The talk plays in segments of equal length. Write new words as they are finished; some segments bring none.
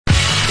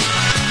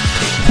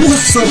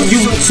What's up,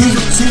 YouTube?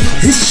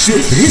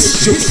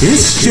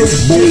 It's your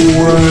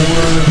boy,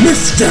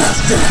 Mr.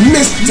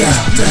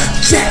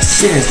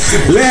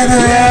 Jackson. Let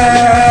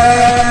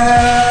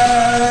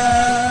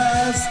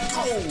us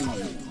go.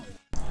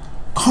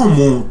 Come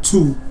on,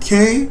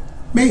 2K.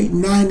 Make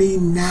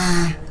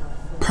 99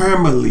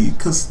 permanently,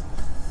 cause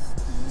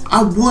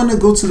I wanna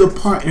go to the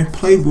park and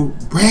play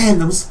with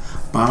randoms,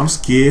 but I'm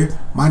scared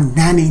my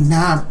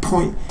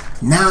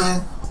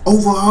 99.9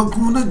 overall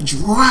gonna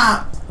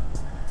drop.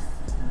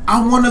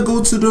 I wanna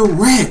go to the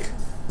rec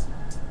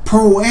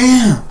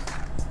pro-am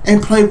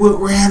and play with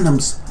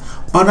randoms,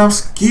 but I'm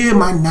scared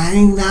my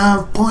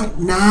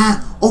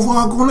 99.9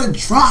 overall gonna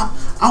drop.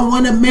 I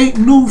wanna make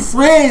new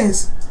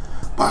friends,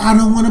 but I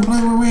don't wanna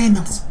play with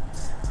randoms.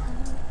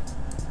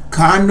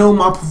 Cause I know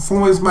my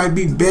performance might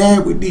be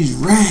bad with these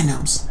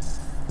randoms.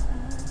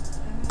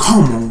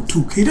 Come on,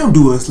 2K, don't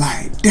do us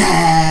like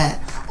that.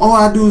 All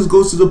I do is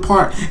go to the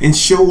park and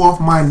show off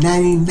my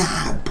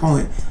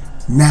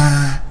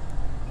 99.9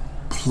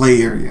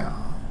 player,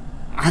 y'all.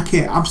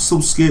 I'm so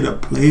scared to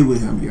play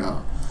with him,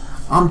 y'all.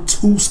 I'm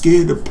too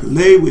scared to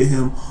play with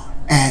him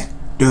at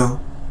the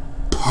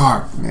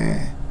park,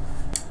 man.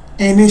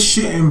 And it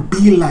shouldn't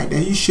be like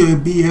that. You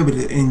should be able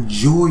to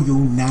enjoy your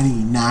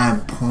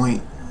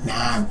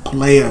 99.9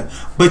 player,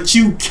 but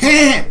you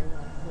can't.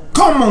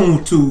 Come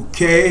on,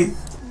 2K.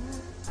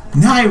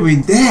 Not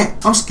even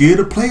that, I'm scared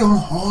to play on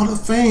Hall of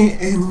Fame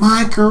in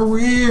my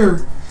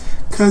career,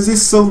 cause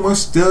there's so much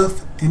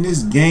stuff in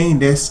this game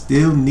that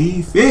still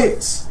need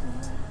fix.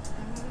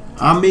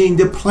 I mean,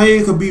 the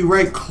player could be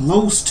right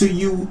close to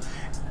you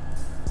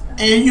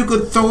and you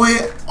could throw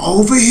it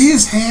over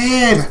his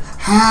head.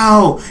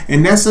 How?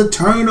 And that's a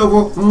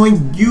turnover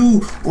on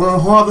you. On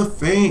Hall of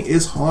Fame,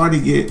 it's hard to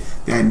get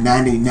that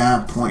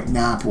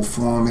 99.9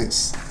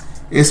 performance.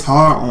 It's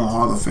hard on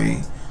Hall of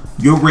Fame.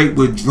 Your rate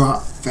would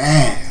drop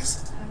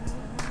fast.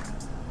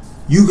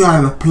 You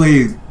gotta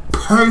play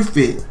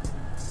perfect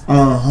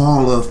on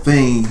Hall of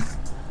Fame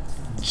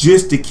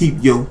just to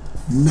keep your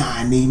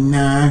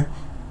 99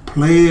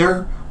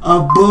 player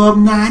above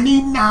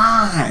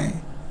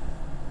 99.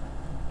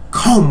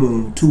 Come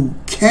on,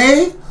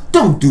 2K.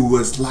 Don't do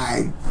us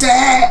like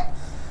that.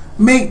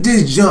 Make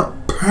this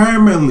jump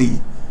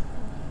permanently.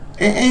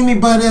 And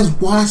anybody that's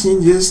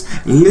watching, just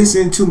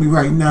listen to me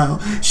right now.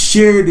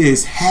 Share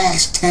this,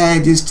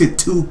 hashtag this to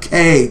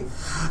 2K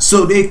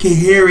so they can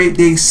hear it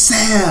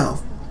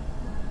themselves.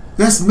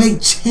 Let's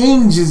make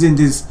changes in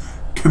this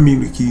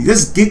community.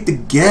 Let's get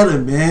together,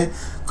 man,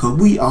 because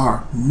we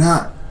are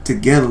not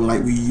together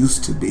like we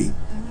used to be.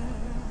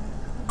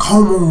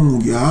 Come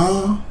on,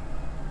 y'all.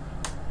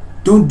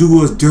 Don't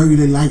do us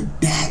dirty like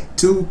that,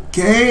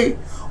 2K.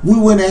 We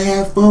want to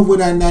have fun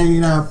with our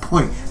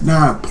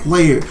 99.9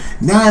 player.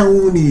 Not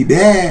only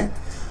that,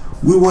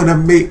 we want to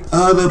make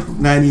other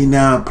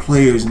 99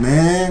 players,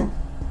 man.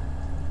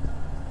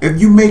 If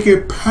you make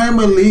it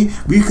permanently,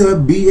 we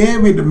could be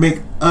able to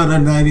make other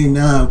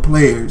 99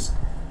 players.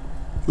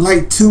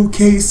 Like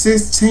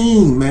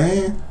 2K16,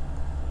 man.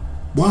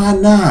 Why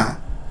not?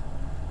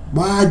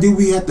 Why do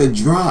we have to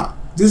drop?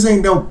 This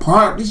ain't no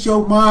park. This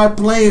your my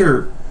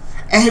player.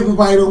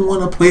 Everybody don't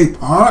want to play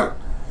park.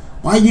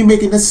 Why you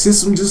making the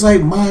system just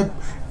like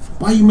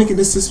why you making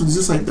the system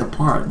just like the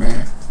park,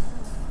 man?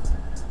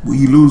 When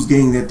you lose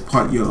games at the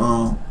park,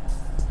 your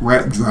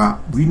rap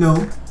drop. We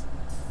know.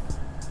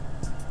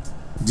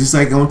 Just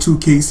like on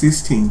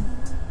 2K16,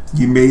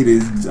 you made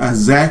it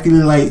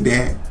exactly like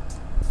that.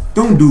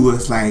 Don't do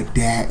us like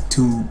that,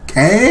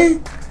 2K.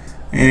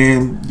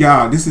 And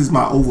y'all, this is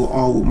my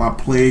overall with my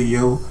player,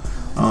 yo.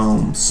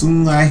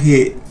 Soon I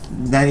hit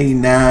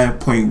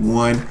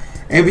 99.1.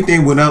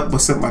 Everything went up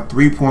except my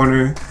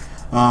 3-pointer.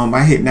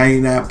 I hit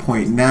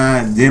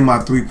 99.9. Then my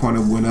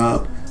 3-pointer went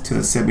up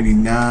to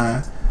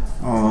 79.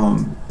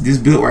 This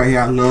build right here,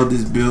 I love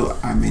this build.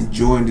 I'm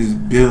enjoying this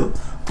build.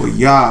 But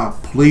y'all,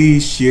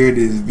 please share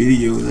this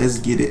video. Let's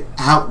get it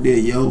out there,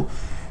 yo.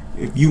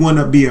 If you want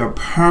to be a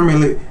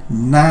permanent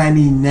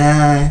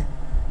 99,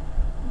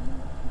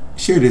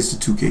 share this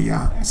to 2K,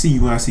 y'all. I see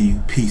you when I see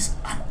you. Peace.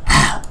 I'm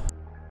out.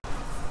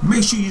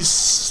 Make sure you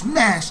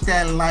smash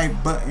that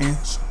like button.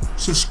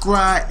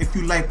 Subscribe if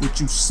you like what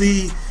you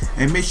see.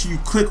 And make sure you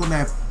click on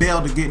that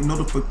bell to get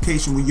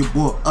notification when your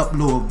boy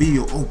upload a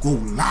video or go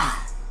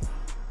live.